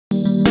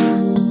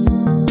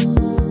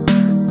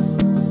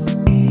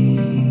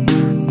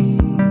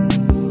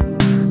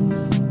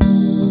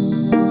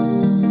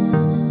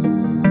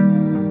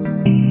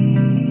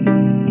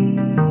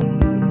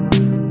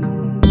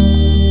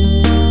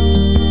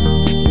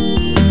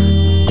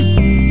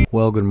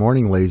Well, good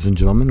morning, ladies and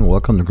gentlemen, and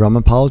welcome to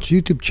Grumman Pilot's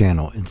YouTube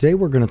channel. And today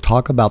we're going to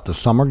talk about the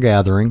summer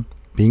gathering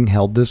being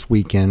held this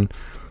weekend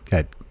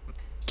at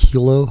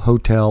Kilo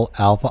Hotel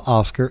Alpha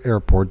Oscar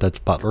Airport. That's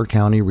Butler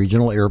County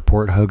Regional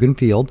Airport, Hogan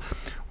Field.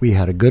 We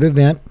had a good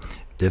event.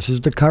 This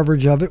is the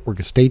coverage of it. We're going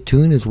to stay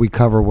tuned as we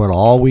cover what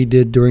all we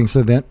did during this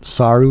event.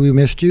 Sorry we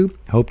missed you.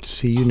 Hope to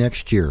see you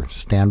next year.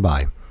 Stand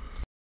by.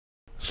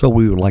 So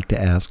we would like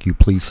to ask you,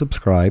 please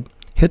subscribe,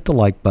 hit the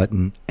like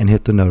button, and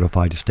hit the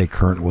notify to stay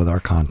current with our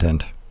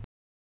content.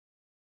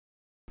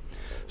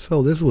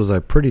 So this was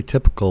a pretty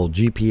typical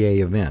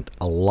GPA event.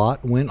 A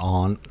lot went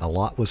on, a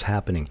lot was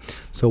happening.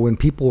 So when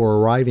people were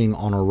arriving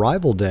on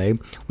arrival day,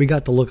 we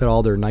got to look at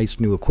all their nice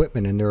new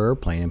equipment in their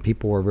airplane, and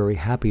people were very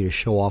happy to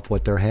show off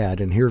what they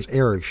had. And here's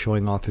Eric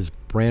showing off his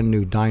brand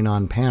new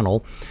Dynon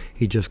panel.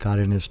 He just got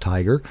in his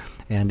Tiger,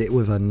 and it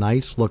was a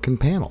nice looking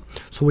panel.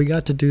 So we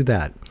got to do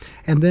that.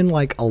 And then,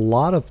 like a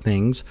lot of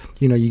things,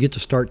 you know, you get to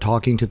start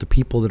talking to the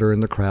people that are in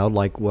the crowd.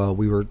 Like, well,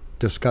 we were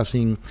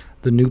discussing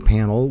the new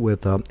panel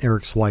with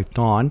Eric's wife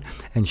Dawn,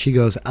 and she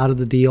goes, out of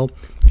the deal,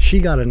 she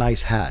got a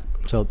nice hat,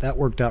 so that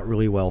worked out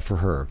really well for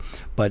her.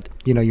 But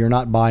you know, you're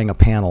not buying a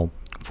panel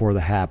for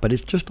the hat, but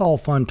it's just all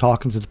fun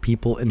talking to the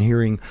people and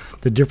hearing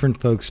the different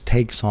folks'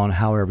 takes on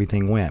how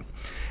everything went.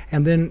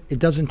 And then it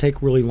doesn't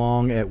take really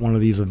long at one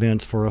of these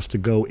events for us to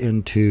go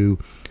into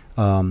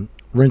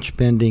wrench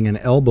bending and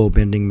elbow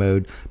bending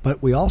mode.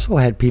 But we also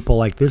had people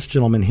like this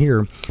gentleman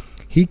here.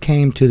 He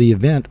came to the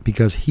event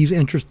because he's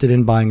interested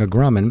in buying a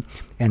Grumman,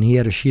 and he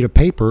had a sheet of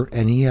paper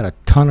and he had a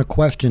ton of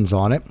questions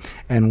on it,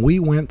 and we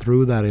went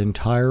through that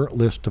entire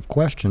list of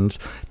questions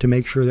to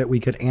make sure that we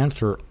could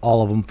answer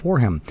all of them for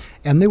him.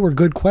 And they were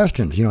good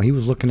questions. You know, he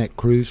was looking at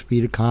cruise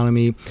speed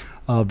economy,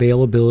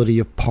 availability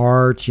of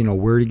parts, you know,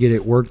 where to get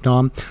it worked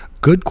on.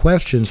 Good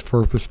questions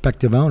for a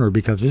prospective owner,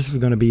 because this is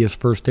going to be his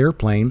first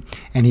airplane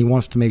and he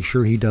wants to make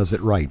sure he does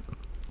it right.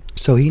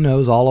 So he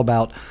knows all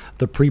about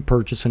the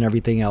pre-purchase and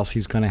everything else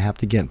he's going to have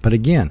to get. But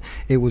again,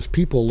 it was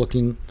people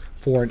looking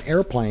for an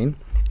airplane,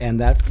 and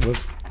that was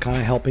kind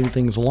of helping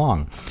things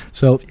along.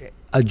 So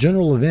a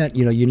general event,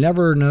 you know, you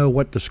never know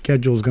what the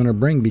schedule is going to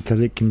bring because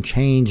it can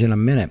change in a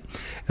minute.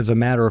 As a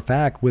matter of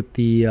fact, with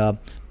the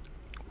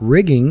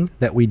rigging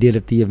that we did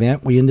at the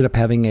event, we ended up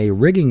having a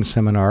rigging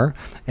seminar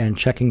and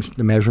checking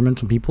the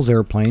measurements of people's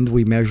airplanes.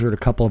 We measured a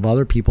couple of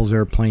other people's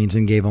airplanes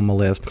and gave them a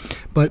list,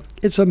 but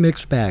it's a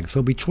mixed bag.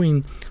 So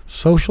between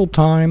social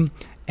time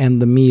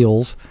and the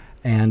meals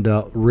and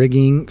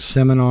rigging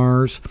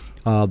seminars,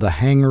 the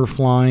hangar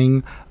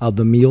flying,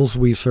 the meals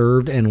we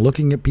served, and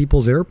looking at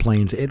people's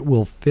airplanes, it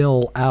will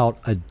fill out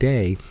a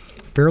day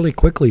fairly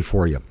quickly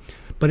for you.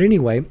 But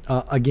anyway,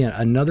 again,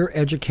 another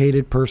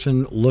educated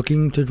person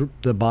looking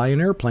to buy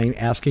an airplane,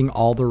 asking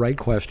all the right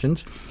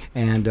questions.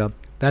 And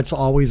that's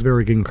always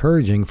very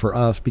encouraging for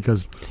us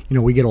because, you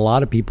know, we get a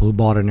lot of people who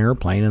bought an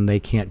airplane and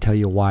they can't tell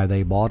you why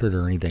they bought it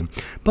or anything.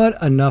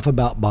 But enough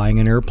about buying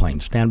an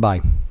airplane. Stand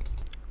by.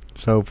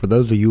 So for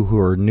those of you who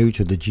are new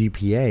to the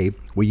GPA,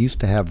 we used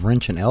to have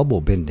wrench and elbow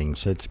bending.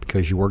 So it's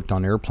because you worked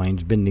on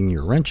airplanes bending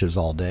your wrenches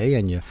all day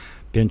and you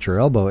bent your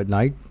elbow at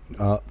night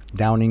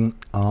downing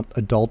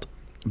adult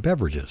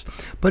beverages.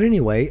 But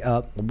anyway,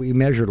 we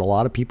measured a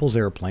lot of people's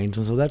airplanes,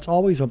 and so that's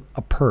always a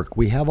perk.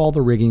 We have all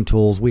the rigging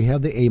tools, we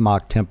have the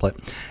AMOC template,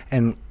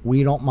 and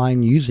we don't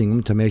mind using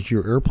them to measure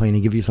your airplane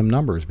and give you some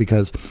numbers,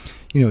 because,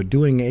 you know,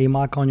 doing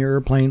AMOC on your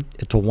airplane,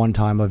 it's a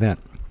one-time event.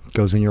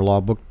 Goes in your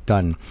logbook,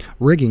 done.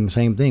 Rigging,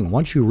 same thing.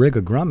 Once you rig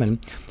a Grumman,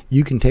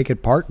 you can take it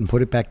apart and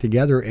put it back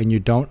together, and you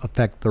don't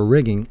affect the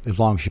rigging as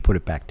long as you put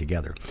it back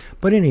together.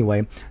 But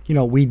anyway, you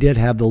know, we did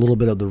have the little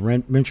bit of the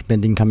wrench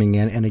bending coming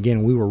in, and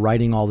again, we were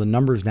writing all the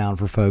numbers down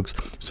for folks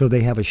so they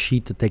have a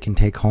sheet that they can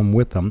take home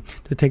with them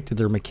to take to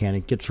their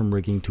mechanic, get some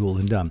rigging tools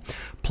and done.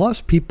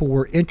 Plus, people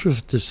were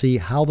interested to see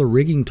how the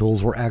rigging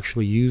tools were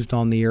actually used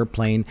on the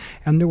airplane,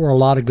 and there were a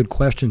lot of good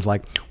questions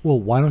like, well,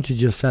 why don't you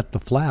just set the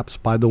flaps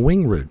by the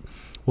wing root?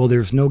 Well,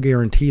 there's no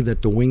guarantee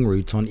that the wing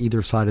roots on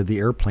either side of the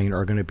airplane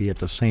are going to be at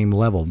the same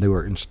level. They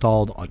were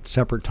installed at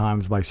separate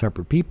times by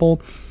separate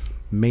people,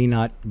 may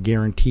not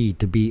guarantee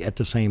to be at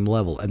the same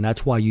level. And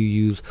that's why you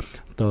use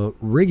the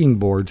rigging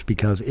boards,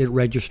 because it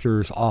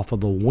registers off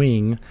of the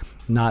wing,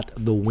 not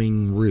the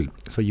wing root.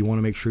 So you want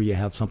to make sure you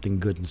have something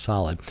good and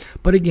solid.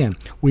 But again,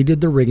 we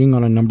did the rigging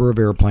on a number of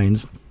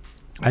airplanes.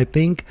 I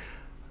think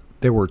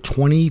there were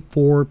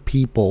 24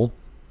 people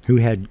who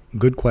had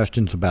good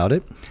questions about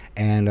it,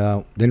 and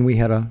then we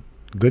had a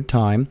good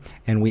time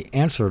and we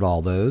answered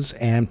all those,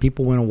 and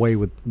people went away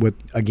with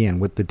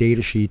the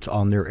data sheets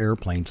on their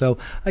airplane. So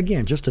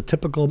again, just a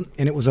typical,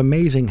 and it was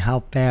amazing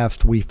how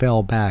fast we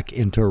fell back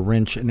into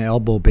wrench and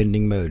elbow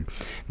bending mode.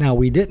 Now,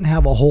 we didn't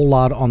have a whole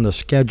lot on the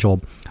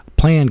schedule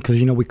planned because,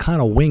 you know, we kind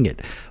of wing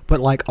it. But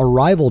like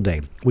arrival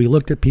day, we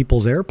looked at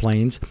people's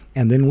airplanes,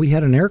 and then we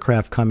had an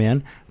aircraft come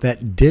in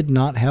that did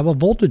not have a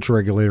voltage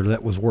regulator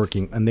that was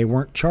working, and they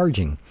weren't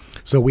charging.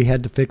 So we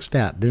had to fix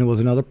that. Then there was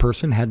another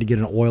person had to get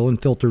an oil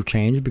and filter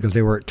change because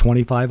they were at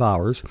 25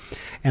 hours.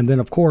 And then,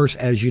 of course,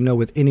 as you know,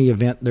 with any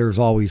event, there's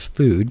always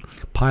food.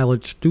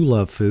 Pilots do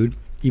love food.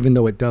 even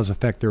though it does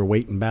affect their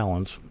weight and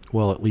balance.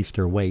 Well, at least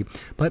their weight.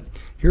 But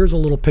here's a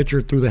little picture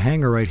through the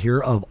hanger right here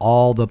of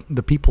all the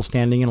people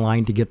standing in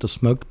line to get the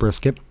smoked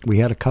brisket. We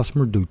had a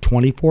customer do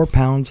 24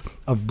 pounds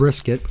of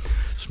brisket,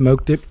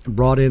 smoked it,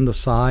 brought in the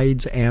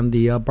sides and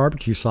the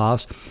barbecue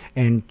sauce,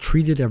 and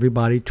treated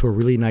everybody to a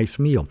really nice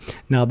meal.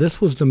 Now,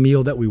 this was the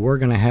meal that we were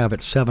going to have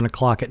at 7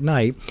 o'clock at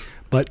night,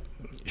 but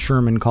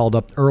Sherman called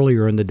up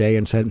earlier in the day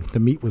and said the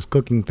meat was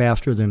cooking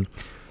faster than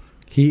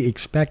he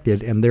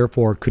expected, and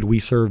therefore could we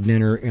serve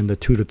dinner in the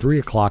 2 to 3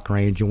 o'clock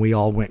range? And we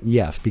all went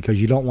yes, because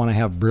you don't want to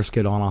have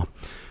brisket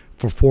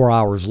for 4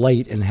 hours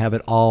late and have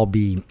it all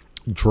be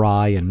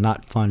dry and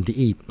not fun to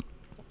eat.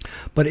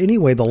 But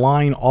anyway, the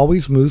line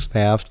always moves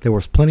fast. There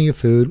was plenty of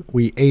food.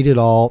 We ate it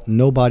all.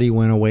 Nobody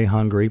went away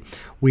hungry.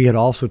 We had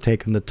also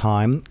taken the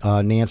time.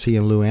 Nancy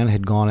and Luann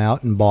had gone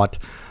out and bought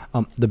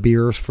the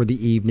beers for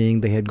the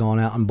evening. They had gone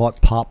out and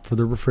bought pop for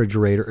the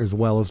refrigerator, as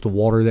well as the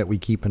water that we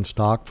keep in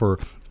stock for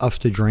us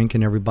to drink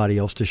and everybody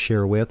else to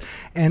share with.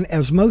 And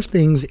as most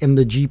things in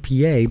the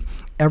GPA,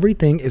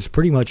 everything is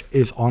pretty much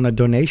on a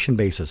donation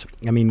basis.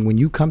 I mean, when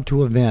you come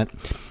to an event,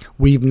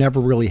 we've never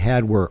really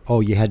had where,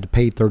 oh, you had to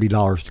pay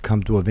 $30 to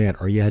come to an event,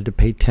 or you had to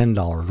pay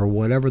 $10, or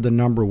whatever the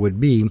number would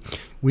be.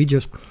 We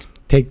just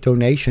take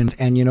donations.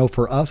 And, you know,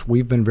 for us,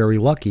 we've been very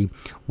lucky.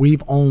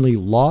 We've only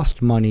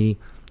lost money,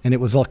 and it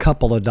was a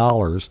couple of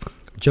dollars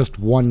just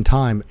one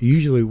time.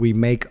 Usually we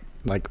make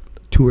like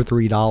 $2 or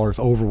 $3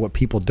 over what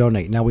people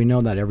donate. Now, we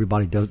know that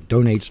everybody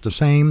donates the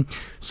same.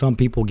 Some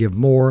people give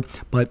more,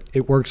 but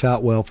it works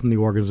out well from the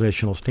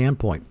organizational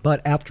standpoint.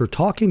 But after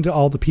talking to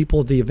all the people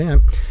at the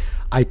event,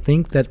 I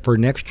think that for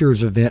next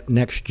year's event,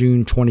 next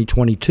June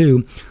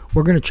 2022,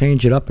 we're going to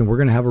change it up, and we're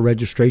going to have a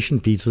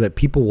registration fee so that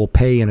people will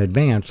pay in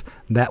advance.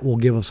 That will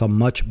give us a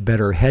much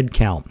better head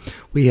count.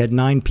 We had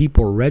 9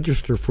 people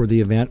register for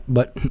the event,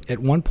 but at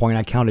one point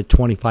I counted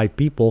 25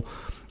 people,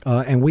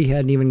 and we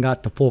hadn't even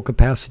got the full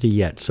capacity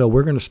yet. So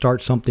we're going to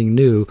start something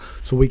new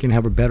so we can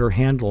have a better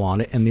handle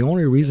on it. And the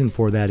only reason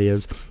for that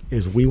is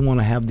we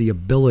want to have the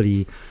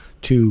ability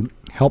to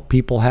help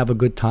people have a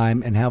good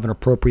time and have an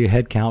appropriate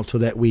head count so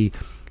that we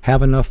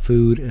have enough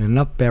food and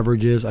enough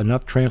beverages,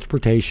 enough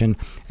transportation,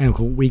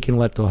 and we can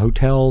let the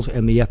hotels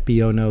and the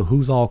FBO know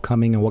who's all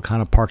coming and what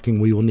kind of parking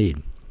we will need.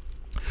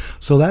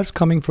 So that's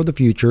coming for the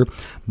future.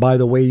 By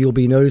the way, you'll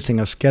be noticing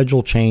a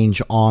schedule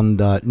change on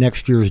the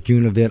next year's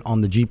June event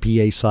on the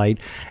GPA site,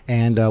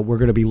 and we're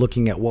going to be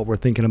looking at what we're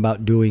thinking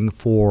about doing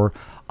for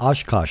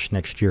Oshkosh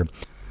next year.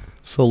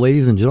 So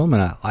ladies and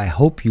gentlemen, I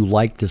hope you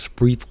liked this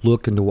brief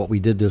look into what we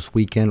did this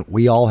weekend.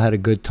 We all had a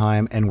good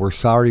time, and we're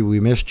sorry we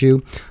missed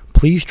you.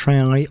 Please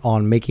try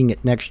on making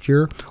it next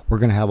year. We're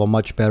going to have a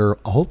much better,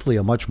 hopefully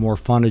a much more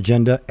fun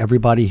agenda.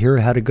 Everybody here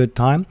had a good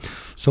time.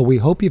 So we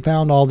hope you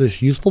found all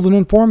this useful and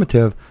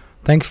informative.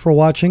 Thanks for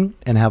watching,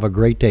 and have a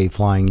great day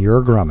flying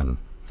your Grumman.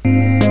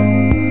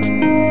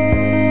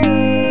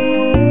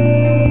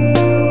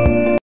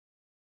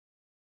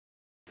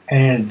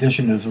 And in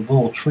addition, there's a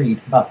little treat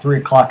about 3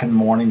 o'clock in the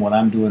morning when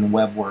I'm doing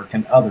web work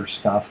and other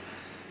stuff.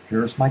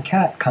 Here's my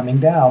cat coming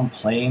down,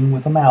 playing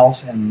with a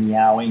mouse and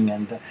meowing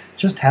and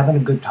just having a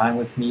good time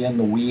with me in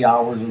the wee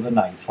hours of the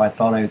night. So I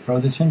thought I would throw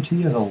this into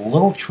you as a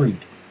little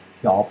treat.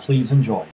 Y'all please enjoy.